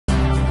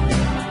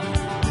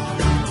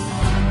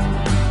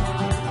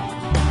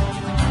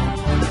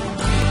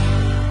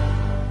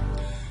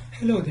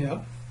Hello there,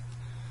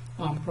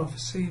 I'm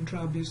Professor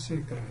Indra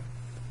Abhisekara.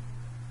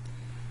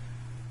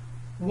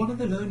 One of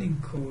the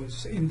learning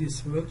goals in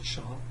this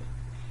workshop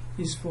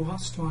is for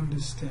us to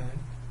understand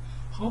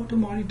how to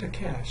monitor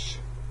cash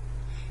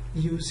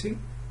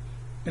using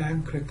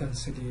bank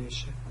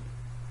reconciliation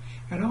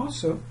and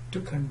also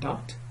to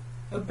conduct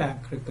a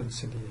bank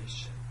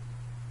reconciliation.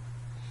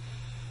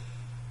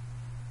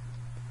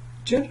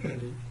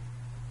 Generally,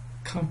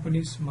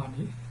 company's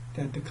money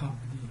that the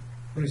company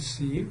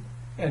receive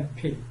and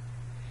pay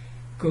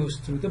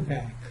goes through the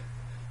bank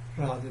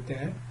rather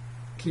than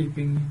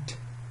keeping it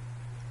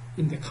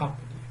in the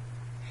company.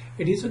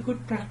 It is a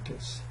good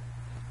practice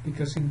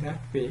because in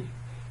that way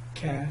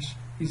cash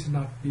is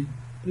not being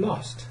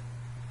lost.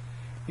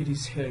 It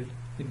is held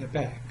in the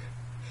bank.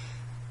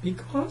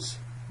 Because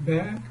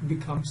bank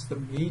becomes the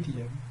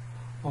medium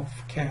of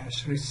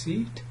cash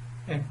receipt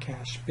and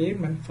cash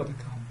payment for the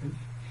company,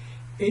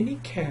 any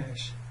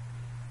cash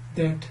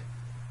that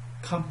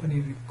company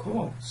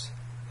records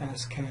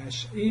as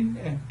cash in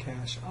and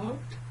cash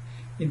out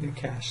in the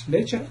cash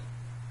ledger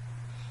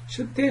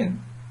should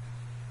then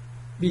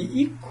be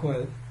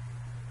equal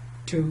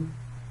to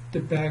the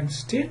bank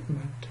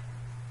statement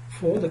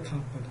for the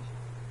company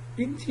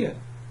in theory,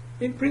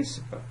 in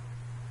principle.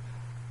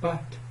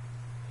 But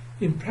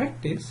in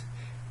practice,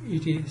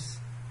 it is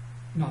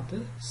not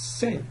the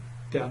same.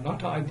 They are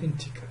not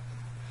identical.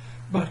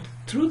 But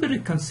through the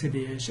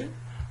reconciliation,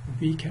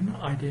 we can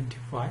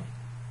identify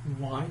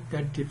why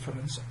that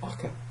difference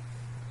occurs.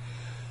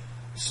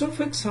 So,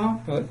 for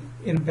example,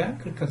 in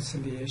bank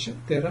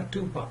reconciliation, there are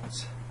two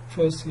parts.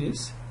 First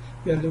is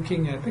we are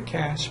looking at the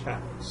cash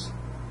balance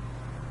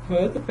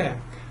per the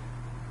bank.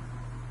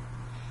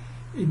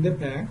 In the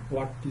bank,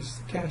 what is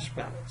the cash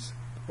balance?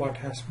 What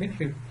has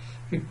been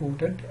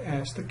reported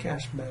as the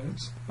cash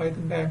balance by the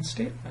bank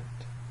statement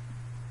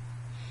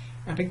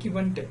at a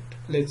given date,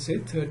 let's say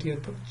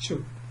 30th of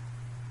June.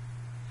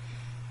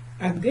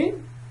 And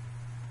then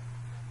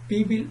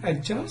we will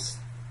adjust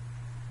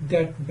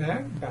that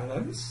bank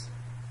balance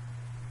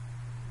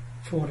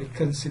for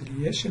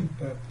reconciliation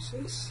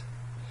purposes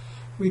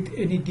with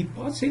any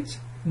deposits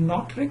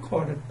not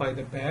recorded by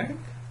the bank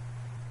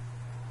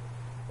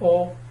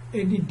or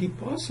any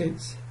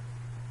deposits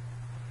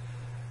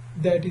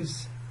that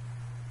is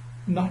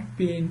not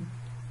being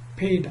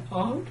paid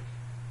out,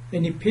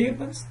 any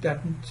payments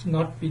that is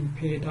not being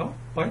paid out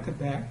by the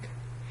bank,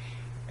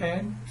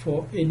 and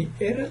for any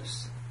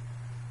errors.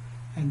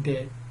 And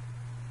then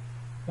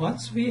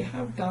once we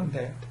have done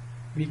that,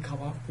 we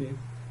come up with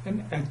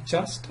an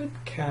adjusted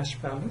cash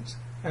balance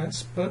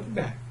as per the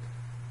bank.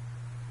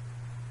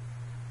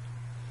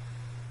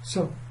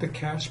 So the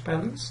cash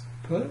balance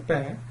per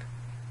bank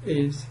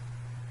is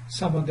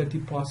some of the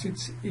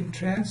deposits in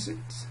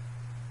transits,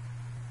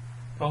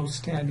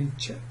 outstanding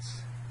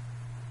checks,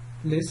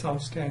 less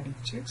outstanding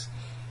checks,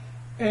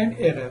 and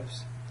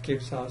errors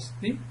gives us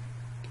the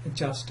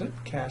adjusted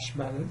cash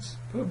balance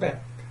per bank.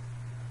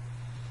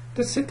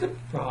 The second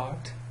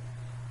part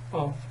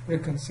of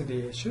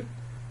reconciliation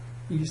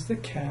is the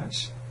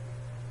cash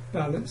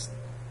balance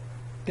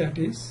that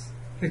is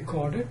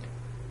recorded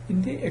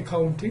in the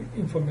accounting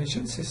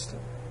information system.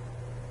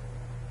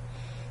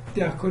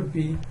 There could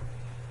be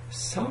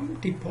some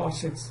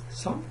deposits,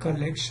 some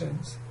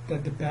collections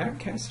that the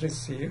bank has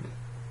received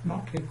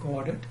not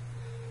recorded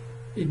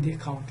in the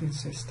accounting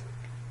system.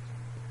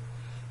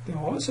 There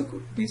also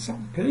could be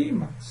some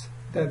payments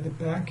that the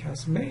bank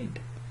has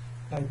made,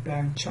 like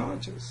bank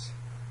charges,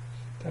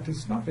 that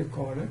is not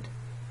recorded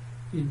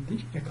in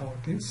the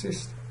accounting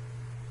system.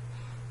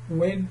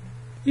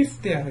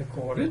 If they are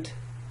recorded,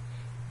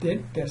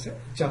 then there's an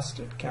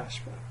adjusted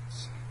cash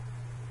balance.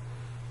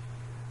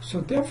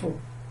 So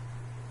therefore,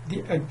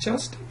 the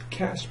adjusted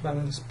cash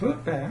balance per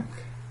bank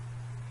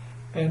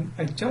and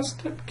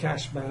adjusted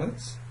cash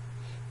balance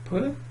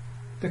per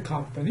the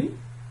company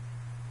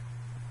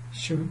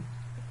should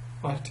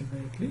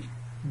ultimately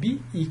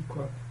be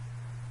equal.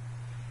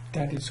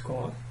 That is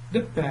called the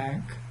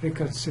bank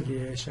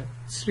reconciliation.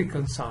 It's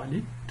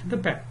reconciling to the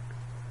bank.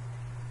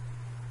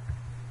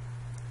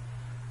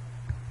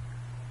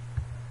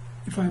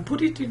 If I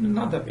put it in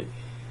another way,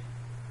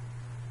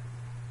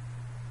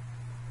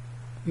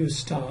 you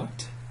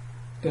start,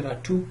 there are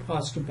two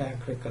parts to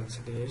bank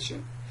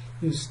reconciliation.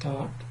 You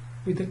start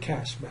with the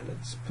cash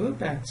balance per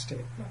bank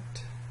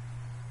statement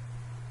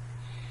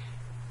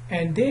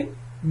and then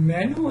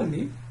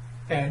manually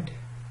add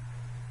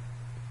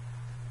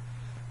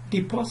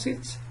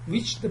deposits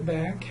which the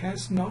bank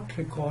has not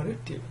recorded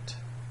yet,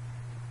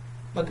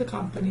 but the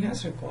company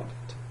has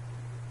recorded,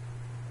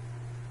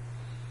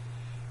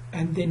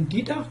 and then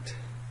deduct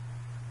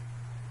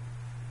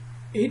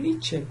any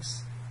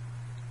checks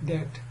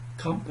that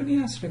company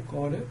has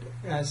recorded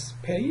as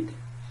paid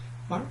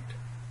but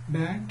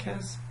bank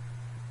has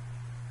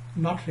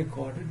not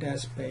recorded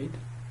as paid.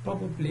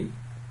 Probably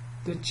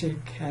the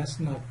check has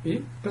not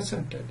been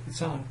presented. It's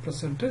an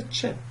unpresented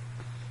check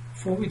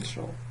for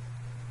withdrawal.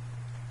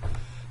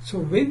 So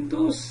when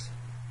those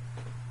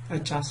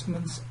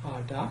adjustments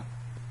are done,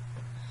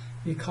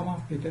 we come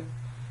up with an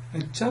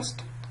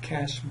adjusted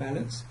cash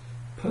balance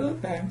per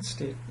bank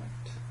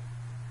statement.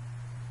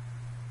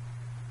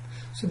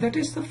 So that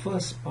is the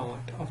first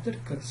part of the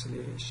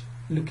reconciliation,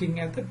 looking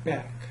at the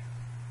bank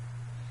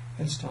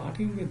and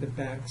starting with the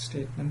bank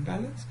statement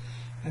balance,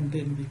 and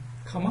then we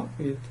come up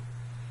with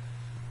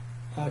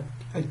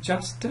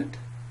adjusted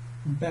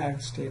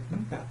bank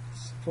statement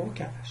balance for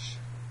cash.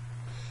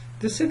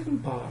 The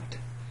second part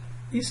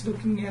is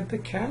looking at the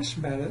cash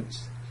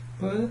balance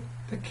per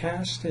the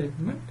cash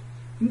statement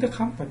in the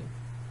company,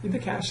 in the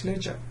cash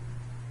ledger.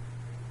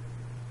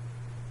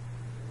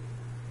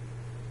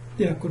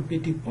 There could be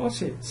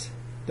deposits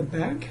the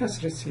bank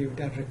has received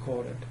and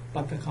recorded,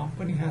 but the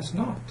company has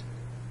not.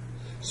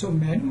 So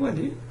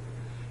manually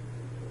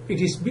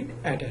it is been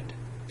added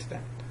to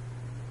that.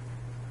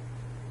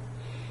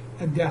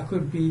 And there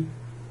could be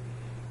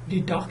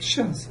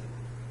deductions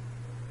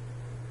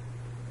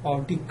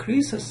or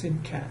decreases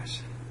in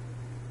cash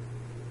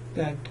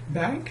that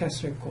bank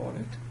has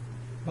recorded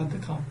but the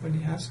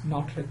company has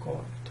not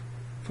recorded.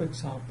 For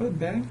example,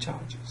 bank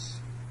charges.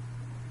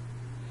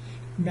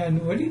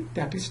 Manually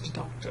that is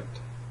deducted.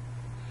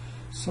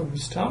 So we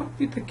start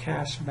with the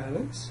cash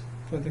balance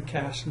for the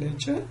cash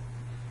ledger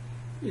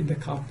in the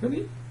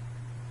company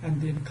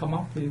and then come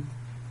up with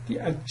the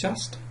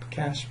adjusted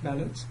cash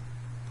balance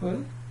per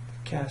the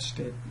cash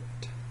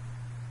statement.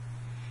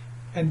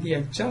 And the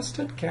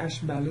adjusted cash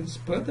balance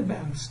per the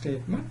bank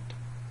statement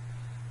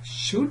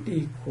should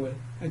equal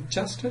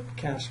adjusted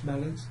cash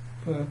balance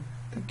per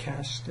the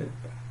cash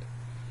statement.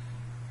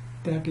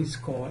 That is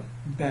called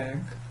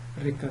bank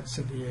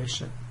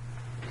reconciliation.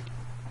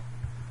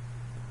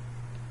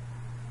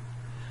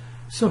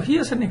 So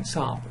here's an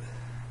example.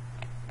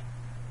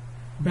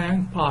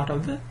 Bank part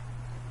of the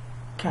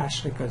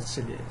cash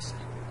reconciliation.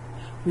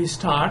 We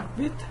start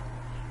with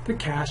the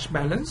cash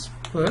balance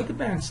per the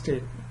bank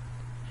statement.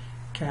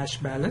 Cash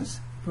balance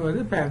per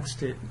the bank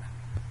statement.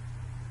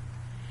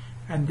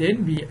 And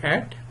then we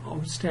add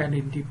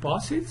outstanding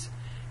deposits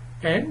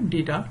and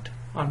deduct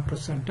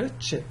unpresented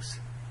checks.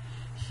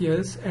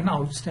 Here's an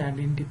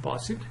outstanding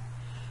deposit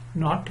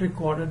not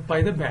recorded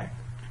by the bank.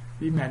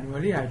 We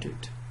manually add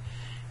it.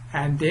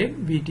 And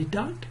then we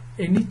deduct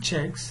any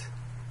checks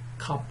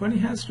company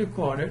has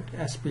recorded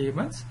as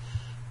payments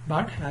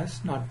but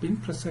has not been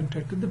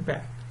presented to the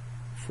bank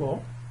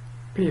for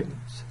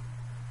payments.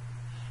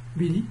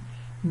 We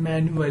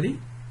manually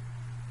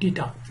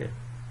deduct them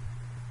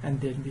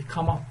and then we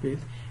come up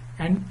with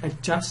an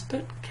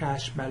adjusted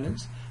cash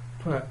balance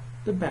per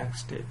the bank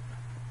statement.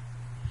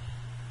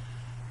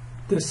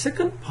 The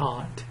second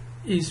part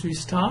is we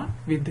start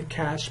with the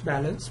cash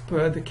balance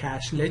per the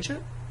cash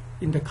ledger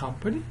in the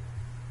company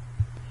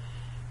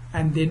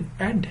and then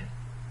add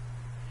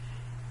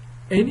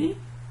any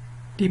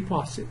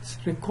deposits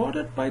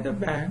recorded by the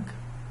bank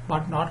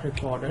but not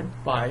recorded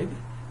by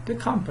the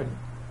company,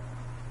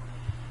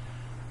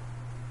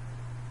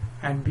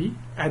 and we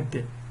add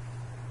them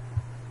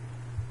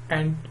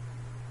and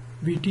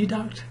we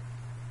deduct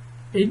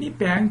any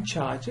bank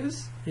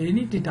charges,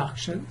 any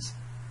deductions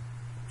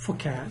for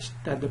cash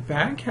that the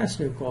bank has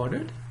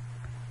recorded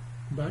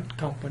but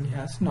company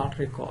has not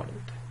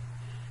recorded.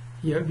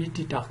 Here we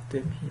deduct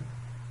them here.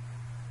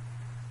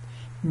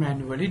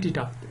 Manually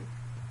deduct them.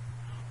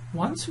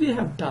 Once we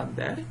have done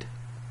that,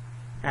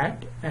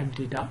 add and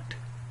deduct,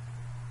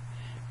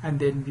 and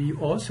then we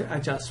also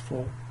adjust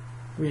for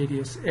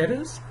various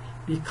errors.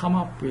 We come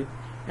up with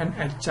an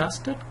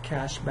adjusted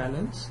cash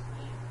balance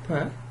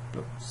per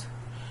books.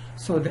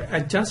 So the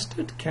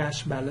adjusted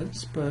cash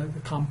balance per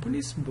the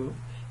company's book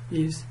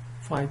is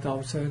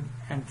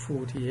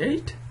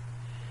 5,048.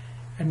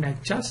 An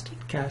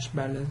adjusted cash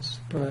balance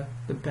per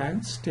the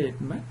bank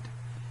statement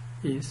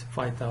is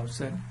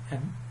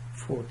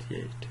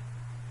 5,048.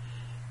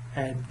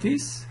 And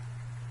this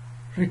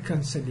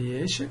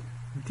reconciliation,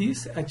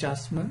 these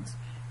adjustments,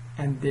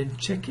 and then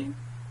checking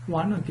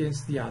one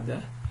against the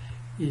other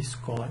is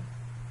called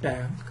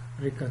bank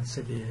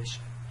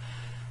reconciliation.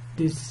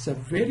 This is a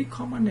very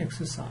common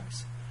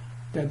exercise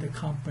that the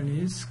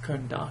companies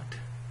conduct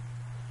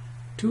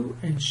to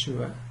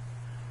ensure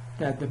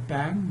that the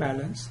bank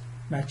balance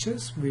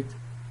matches with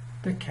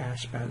the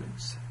cash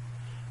balance.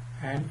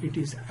 And it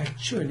is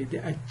actually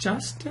the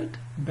adjusted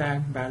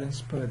bank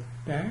balance per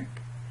bank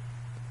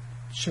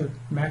should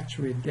match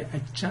with the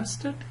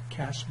adjusted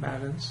cash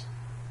balance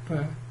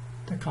per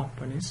the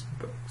company's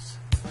books.